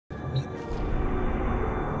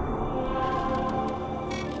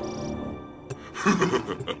The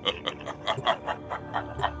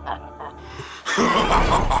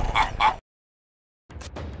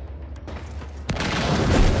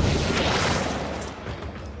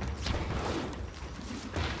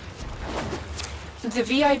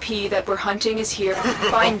VIP that we're hunting is here.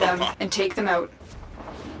 Find them and take them out.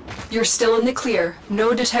 You're still in the clear.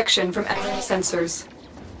 No detection from enemy sensors.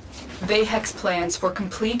 Vayhek's plans for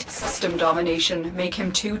complete system domination make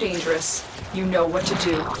him too dangerous. You know what to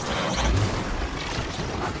do.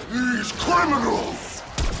 These criminals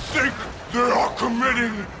think they are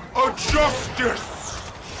committing a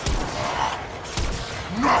justice.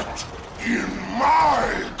 Not in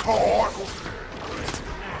my court.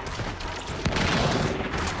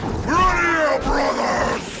 Ready here,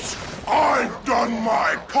 brothers! I've done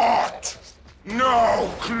my part. Now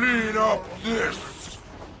clean up this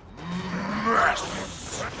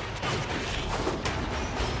mess.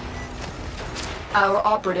 Our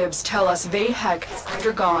operatives tell us Vayhek has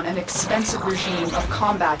undergone an expensive regime of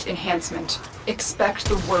combat enhancement. Expect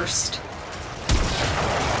the worst.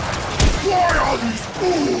 Why are these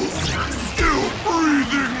fools still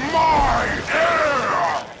breathing my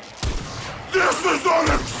air? This is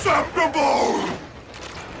unacceptable!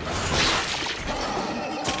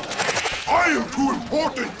 I am too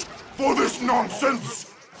important for this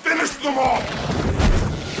nonsense! Finish them off!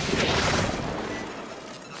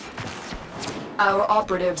 Our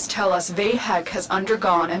operatives tell us Vayhek has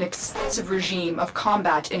undergone an extensive regime of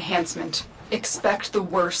combat enhancement. Expect the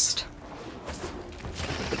worst.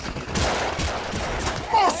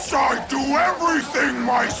 Must I do everything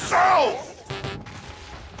myself?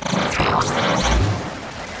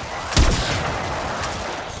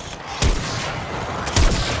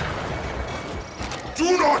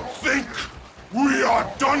 Do not think we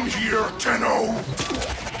are done here, Tenno!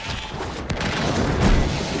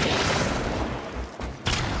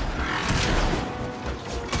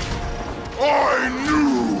 I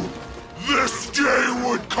knew this day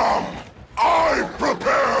would come! I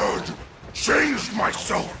prepared! Changed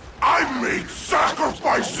myself! I made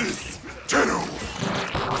sacrifices! Tenno!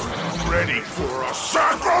 Ready for a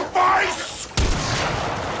sacrifice?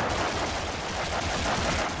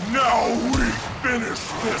 Now we finish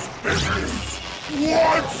this business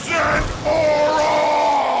once and for all!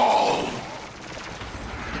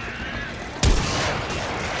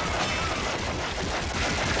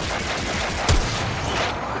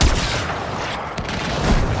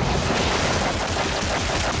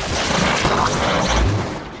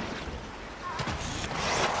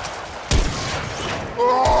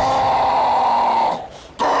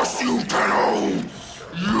 Curse you, Tenno!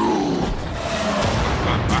 You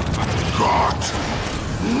got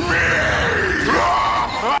me!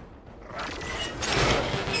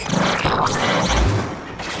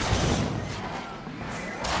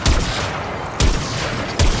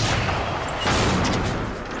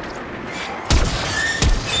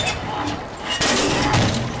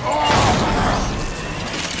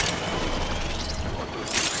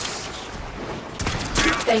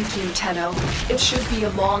 Thank you, Tenno. It should be a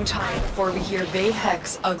long time before we hear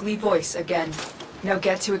Vayhek's ugly voice again. Now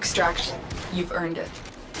get to extraction. You've earned it.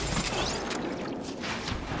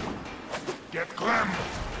 Get Clem!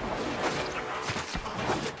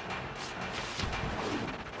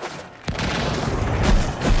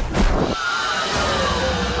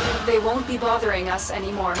 They won't be bothering us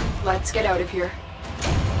anymore. Let's get out of here.